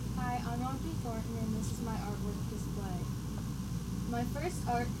Thornton, and this is my artwork display. My first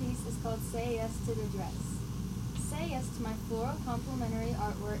art piece is called Say Yes to the Dress. Say yes to my floral complementary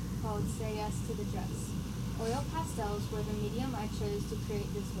artwork called Say Yes to the Dress. Oil pastels were the medium I chose to create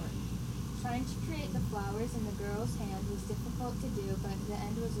this work. Trying to create the flowers in the girl's hand was difficult to do, but the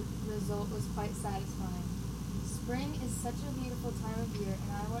result was quite satisfying. Spring is such a beautiful time of year,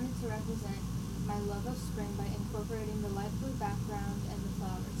 and I wanted to represent my love of spring by incorporating the light blue background and the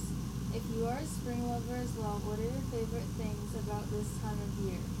flowers. If you are a spring lover as well, what are your favorite things about this time of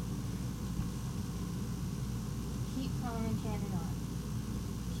year? Keep calm and cannon on.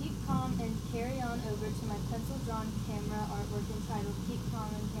 Keep calm and carry on over to my pencil-drawn camera artwork entitled Keep Calm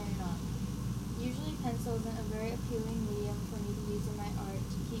and Cannon On. Usually pencil isn't a very appealing medium for me to use in my art.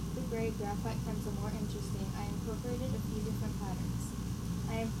 To keep the gray graphite pencil more interesting, I incorporated a few different patterns.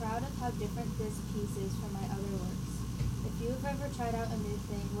 I am proud of how different this piece is from my other works. If you have ever tried out a new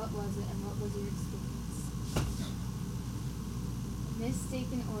thing, what was it and what was your experience?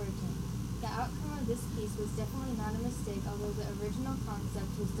 Mistaken origin. The outcome of this piece was definitely not a mistake, although the original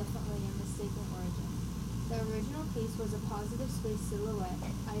concept was definitely a mistaken origin. The original piece was a positive space silhouette.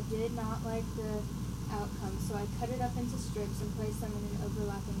 I did not like the outcome, so I cut it up into strips and placed them in an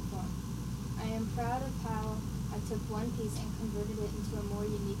overlapping form. I am proud of how I took one piece and converted it into a more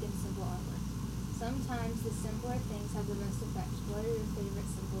unique and simple artwork. Sometimes the simpler things have the best effect. What are your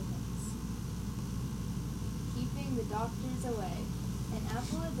favorite simple things? Keeping the doctors away. An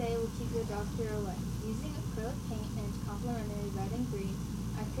apple a day will keep your doctor away. Using acrylic paint and complementary red and green,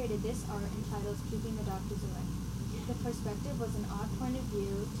 I created this art entitled Keeping the Doctors Away. The perspective was an odd point of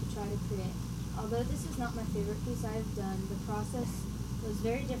view to try to create. Although this is not my favorite piece I have done, the process was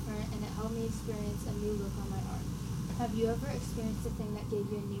very different and it helped me experience a new look on my art. Have you ever experienced a thing that gave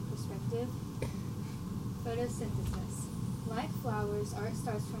you a new perspective? Photosynthesis. Like flowers, art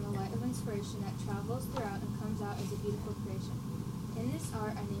starts from a light of inspiration that travels throughout and comes out as a beautiful creation. In this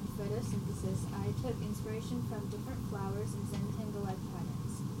art I named photosynthesis, I took inspiration from different flowers and Zentangle-like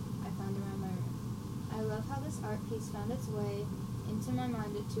patterns I found around my room. I love how this art piece found its way into my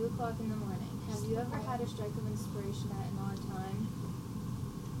mind at 2 o'clock in the morning. Have you ever had a strike of inspiration at an odd time?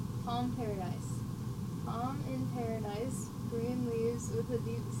 Palm Paradise. Palm in paradise, green leaves with a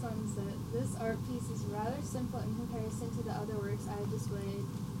deep sunset. This art piece is rather simple in comparison to the other works I have displayed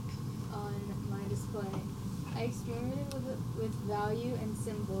on my display. I experimented with value and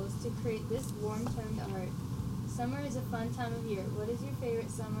symbols to create this warm-toned art. Summer is a fun time of year. What is your favorite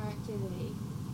summer activity?